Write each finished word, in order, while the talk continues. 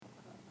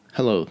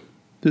Hello,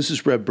 this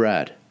is Rev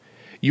Brad.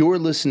 You're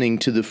listening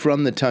to the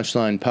From the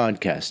Touchline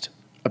podcast,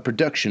 a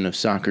production of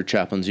Soccer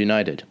Chaplains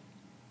United.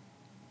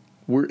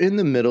 We're in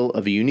the middle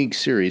of a unique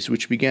series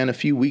which began a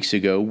few weeks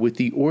ago with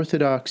the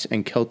Orthodox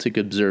and Celtic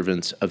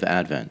observance of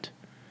Advent.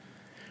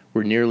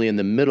 We're nearly in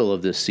the middle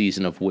of this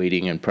season of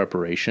waiting and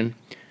preparation,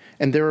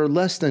 and there are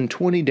less than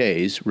 20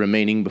 days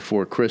remaining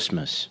before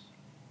Christmas.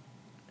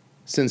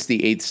 Since the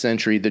 8th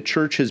century, the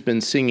Church has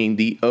been singing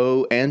the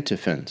O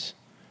Antiphons.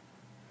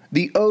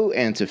 The O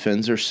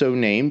Antiphons are so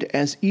named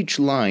as each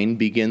line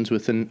begins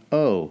with an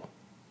O.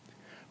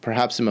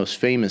 Perhaps the most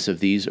famous of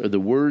these are the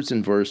words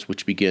in verse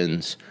which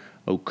begins,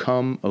 O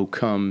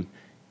come,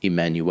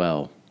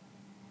 Emmanuel.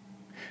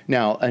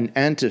 Now, an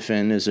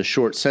antiphon is a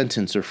short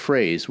sentence or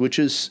phrase which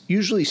is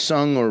usually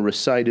sung or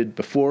recited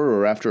before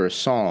or after a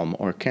psalm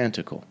or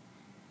canticle.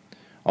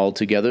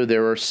 Altogether,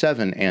 there are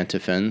 7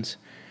 antiphons,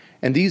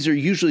 and these are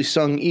usually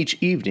sung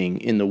each evening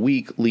in the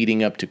week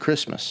leading up to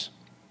Christmas.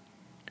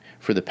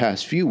 For the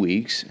past few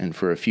weeks, and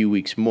for a few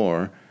weeks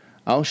more,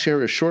 I'll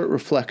share a short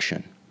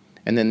reflection,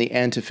 and then the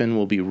antiphon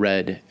will be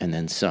read and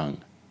then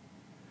sung.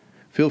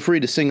 Feel free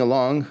to sing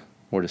along,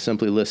 or to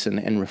simply listen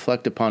and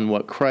reflect upon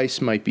what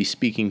Christ might be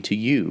speaking to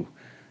you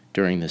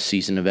during this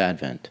season of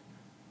Advent.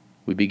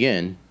 We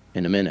begin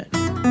in a minute.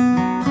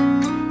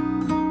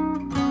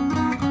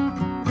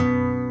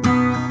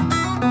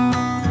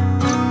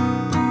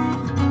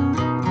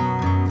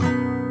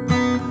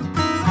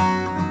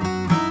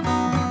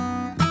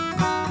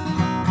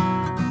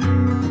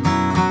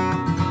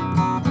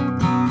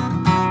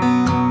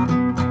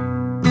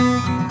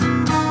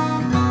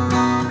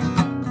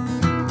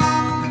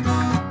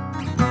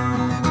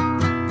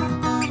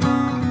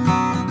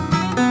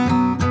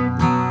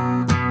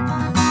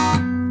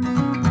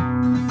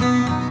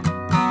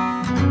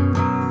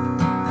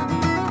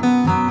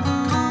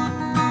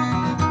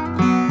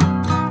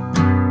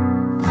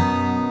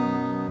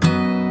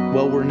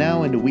 Well, we're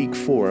now into week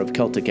 4 of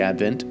Celtic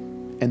Advent,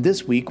 and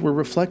this week we're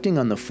reflecting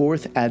on the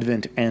 4th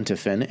Advent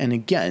Antiphon, and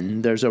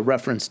again, there's a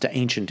reference to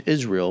ancient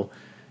Israel,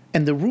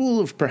 and the rule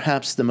of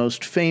perhaps the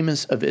most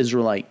famous of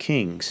Israelite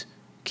kings,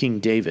 King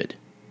David.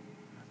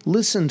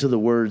 Listen to the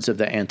words of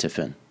the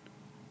antiphon.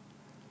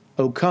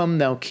 O come,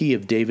 thou key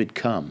of David,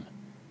 come,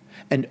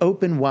 and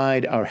open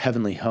wide our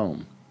heavenly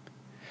home.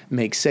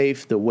 Make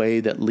safe the way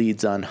that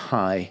leads on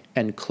high,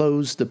 and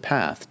close the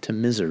path to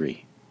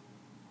misery.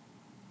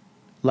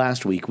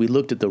 Last week, we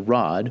looked at the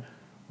rod,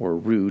 or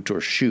root,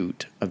 or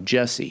shoot, of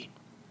Jesse,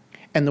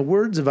 and the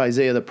words of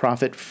Isaiah the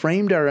prophet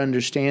framed our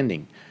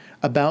understanding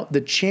about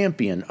the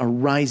champion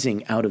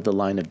arising out of the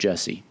line of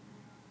Jesse.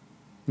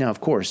 Now,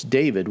 of course,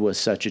 David was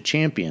such a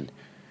champion.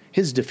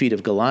 His defeat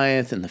of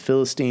Goliath and the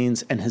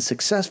Philistines and his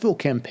successful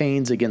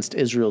campaigns against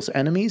Israel's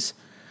enemies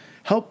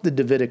helped the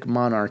Davidic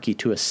monarchy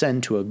to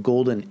ascend to a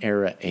golden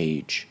era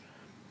age.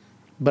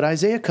 But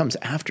Isaiah comes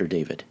after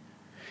David.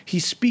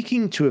 He's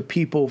speaking to a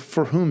people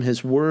for whom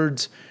his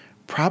words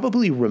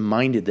probably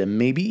reminded them,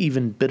 maybe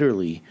even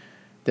bitterly,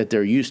 that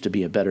there used to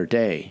be a better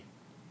day.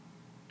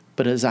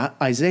 But as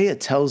Isaiah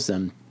tells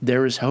them,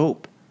 there is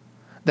hope,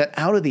 that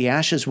out of the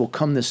ashes will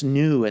come this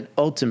new and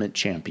ultimate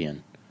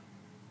champion.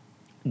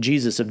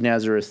 Jesus of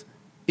Nazareth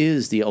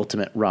is the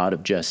ultimate rod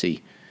of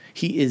Jesse.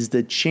 He is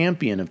the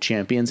champion of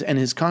champions, and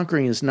his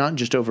conquering is not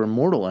just over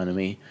mortal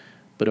enemy,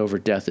 but over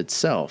death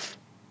itself.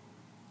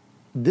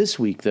 This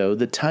week, though,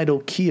 the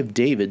title Key of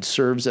David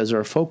serves as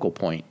our focal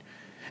point.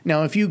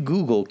 Now, if you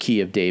Google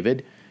Key of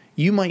David,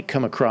 you might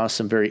come across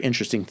some very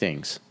interesting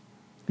things.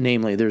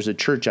 Namely, there's a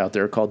church out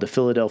there called the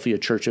Philadelphia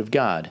Church of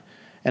God,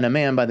 and a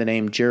man by the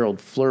name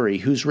Gerald Flurry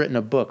who's written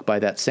a book by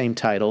that same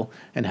title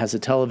and has a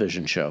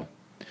television show.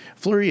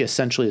 Flurry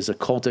essentially is a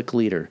cultic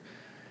leader,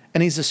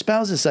 and he's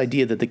espoused this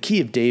idea that the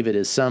Key of David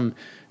is some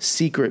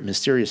secret,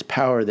 mysterious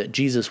power that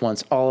Jesus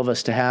wants all of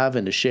us to have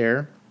and to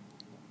share.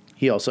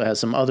 He also has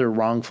some other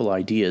wrongful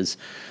ideas,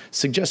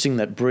 suggesting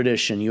that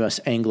British and U.S.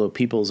 Anglo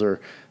peoples are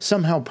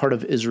somehow part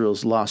of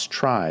Israel's lost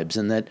tribes,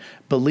 and that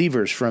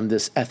believers from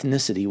this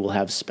ethnicity will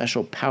have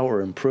special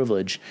power and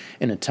privilege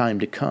in a time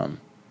to come.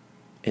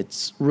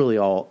 It's really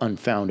all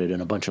unfounded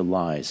and a bunch of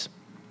lies.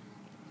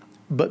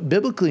 But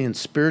biblically and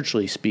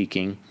spiritually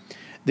speaking,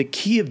 the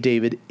Key of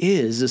David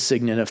is a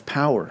signet of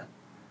power.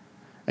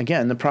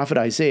 Again, the prophet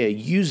Isaiah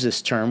used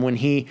this term when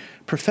he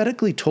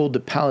prophetically told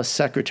the palace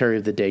secretary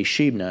of the day,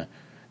 Shebna,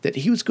 that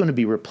he was going to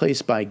be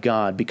replaced by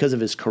God because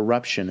of his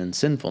corruption and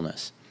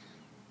sinfulness.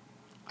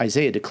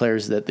 Isaiah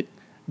declares that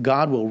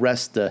God will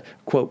rest the,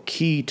 quote,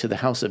 key to the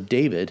house of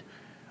David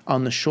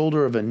on the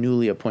shoulder of a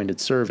newly appointed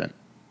servant.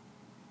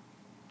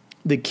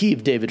 The Key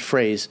of David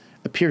phrase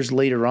appears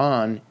later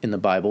on in the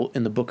Bible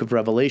in the book of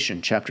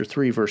Revelation, chapter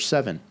 3, verse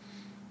 7.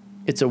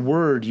 It's a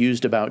word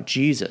used about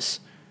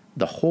Jesus,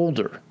 the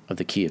holder of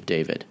the Key of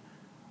David.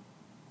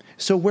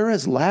 So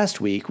whereas last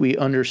week we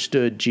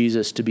understood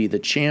Jesus to be the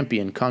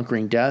champion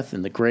conquering death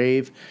and the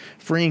grave,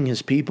 freeing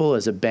his people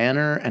as a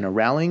banner and a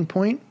rallying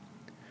point,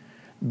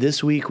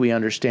 this week we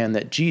understand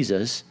that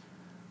Jesus,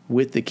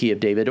 with the Key of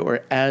David,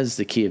 or as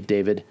the Key of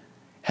David,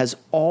 has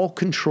all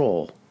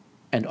control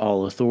and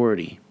all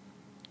authority.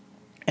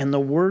 and the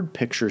word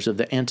pictures of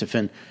the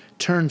antiphon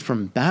turn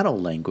from battle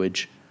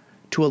language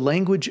to a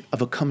language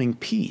of a coming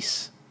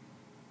peace.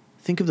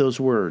 Think of those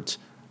words,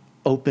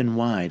 open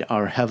wide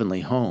our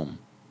heavenly home.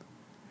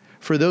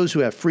 For those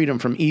who have freedom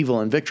from evil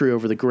and victory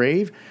over the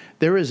grave,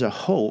 there is a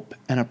hope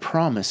and a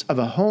promise of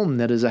a home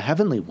that is a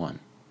heavenly one.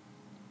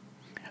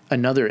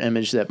 Another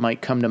image that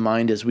might come to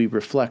mind as we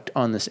reflect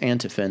on this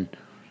antiphon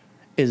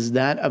is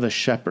that of a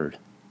shepherd.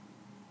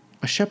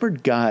 A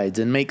shepherd guides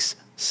and makes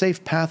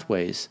safe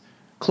pathways,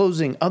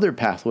 closing other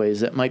pathways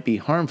that might be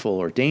harmful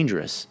or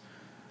dangerous.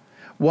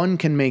 One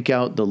can make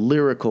out the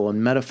lyrical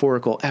and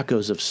metaphorical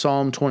echoes of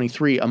Psalm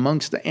 23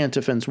 amongst the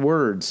antiphon's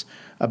words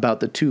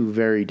about the two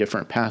very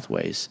different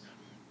pathways.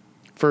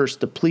 First,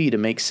 the plea to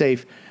make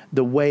safe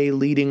the way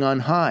leading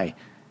on high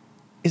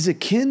is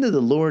akin to the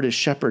Lord as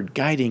shepherd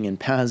guiding in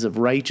paths of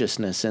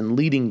righteousness and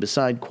leading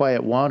beside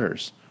quiet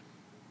waters.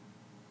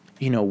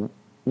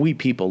 We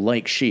people,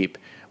 like sheep,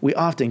 we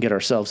often get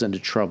ourselves into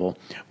trouble.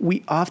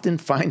 We often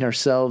find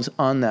ourselves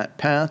on that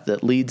path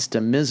that leads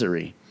to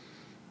misery.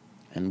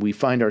 And we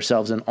find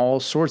ourselves in all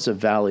sorts of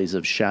valleys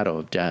of shadow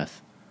of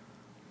death.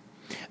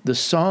 The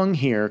song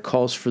here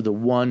calls for the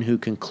one who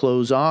can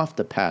close off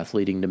the path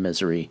leading to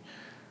misery,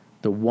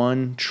 the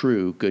one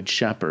true good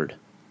shepherd.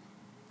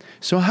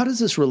 So how does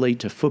this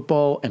relate to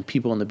football and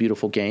people in the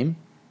beautiful game?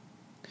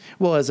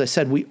 Well, as I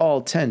said, we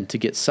all tend to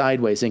get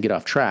sideways and get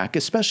off track,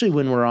 especially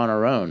when we're on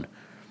our own.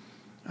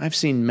 I've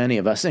seen many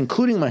of us,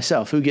 including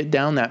myself, who get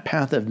down that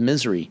path of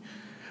misery.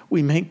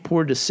 We make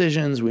poor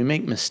decisions, we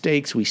make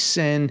mistakes, we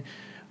sin,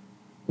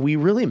 we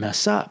really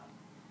mess up.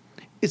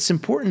 It's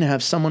important to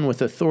have someone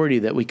with authority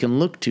that we can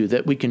look to,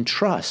 that we can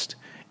trust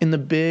in the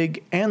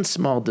big and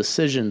small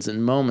decisions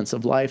and moments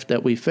of life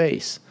that we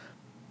face.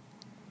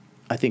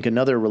 I think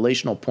another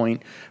relational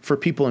point for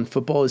people in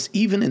football is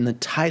even in the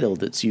title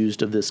that's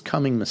used of this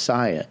coming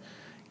Messiah,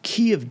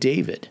 Key of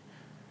David.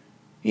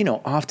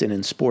 Often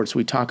in sports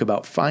we talk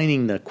about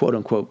finding the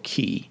quote-unquote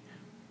key.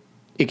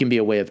 It can be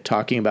a way of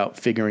talking about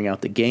figuring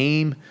out the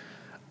game,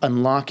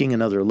 unlocking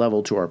another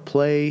level to our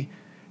play,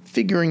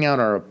 figuring out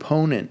our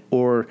opponent,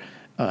 or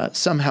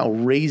somehow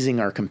raising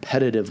our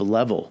competitive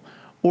level,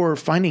 or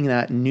finding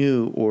that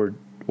new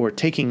or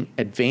taking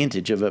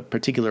advantage of a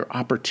particular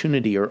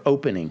opportunity or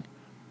opening.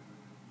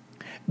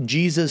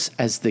 Jesus,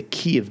 as the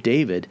key of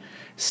David,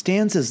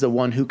 stands as the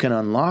one who can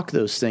unlock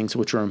those things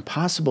which are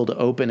impossible to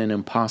open and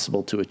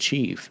impossible to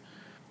achieve.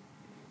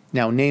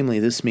 Now, namely,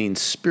 this means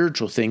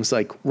spiritual things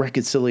like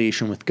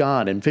reconciliation with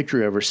God and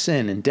victory over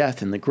sin and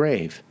death and the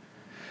grave.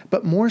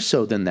 But more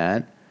so than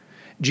that,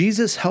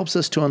 Jesus helps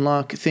us to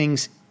unlock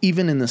things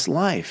even in this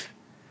life.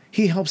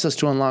 He helps us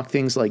to unlock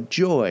things like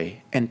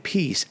joy and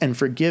peace and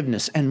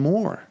forgiveness and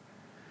more.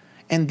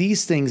 And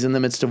these things in the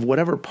midst of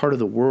whatever part of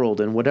the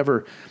world and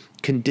whatever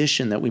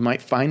condition that we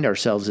might find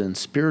ourselves in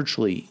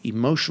spiritually,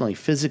 emotionally,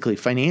 physically,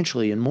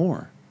 financially, and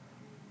more.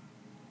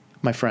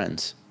 My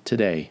friends,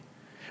 today,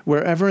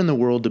 wherever in the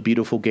world the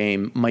beautiful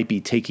game might be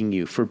taking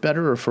you, for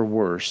better or for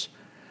worse,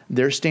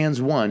 there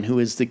stands one who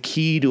is the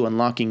key to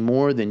unlocking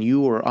more than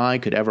you or I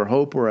could ever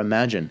hope or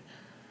imagine.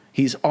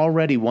 He's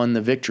already won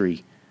the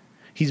victory.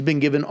 He's been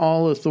given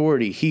all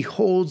authority. He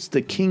holds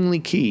the kingly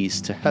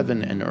keys to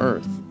heaven and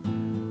earth.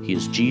 He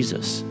is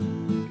Jesus.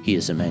 He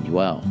is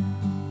Emmanuel.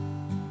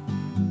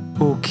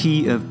 O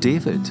Key of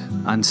David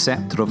and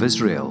Scepter of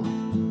Israel,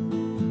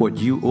 what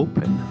you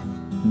open,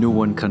 no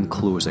one can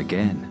close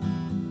again.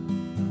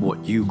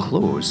 What you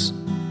close,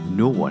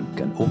 no one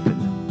can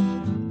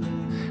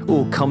open.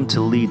 O come to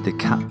lead the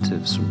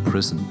captives from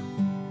prison.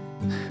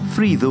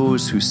 Free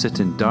those who sit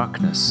in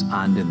darkness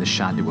and in the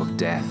shadow of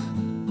death.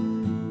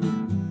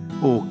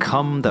 O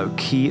come, thou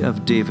Key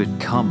of David,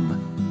 come,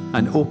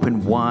 and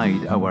open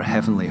wide our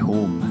heavenly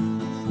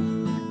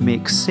home.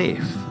 Make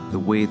safe the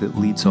way that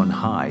leads on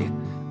high,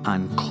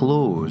 and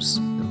close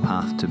the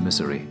path to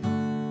misery.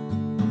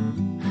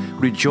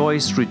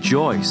 Rejoice,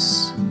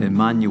 rejoice,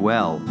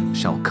 Emmanuel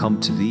shall come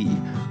to thee,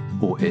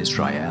 O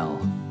Israel.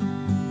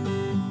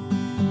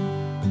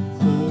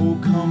 O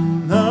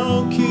come,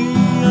 thou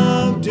King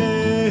of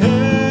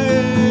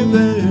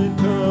David,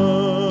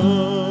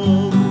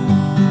 come,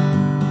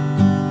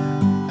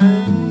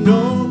 and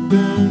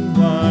open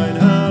wide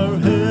our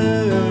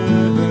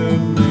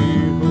heavenly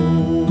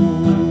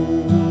home.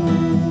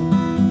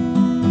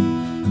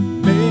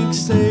 Make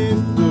safe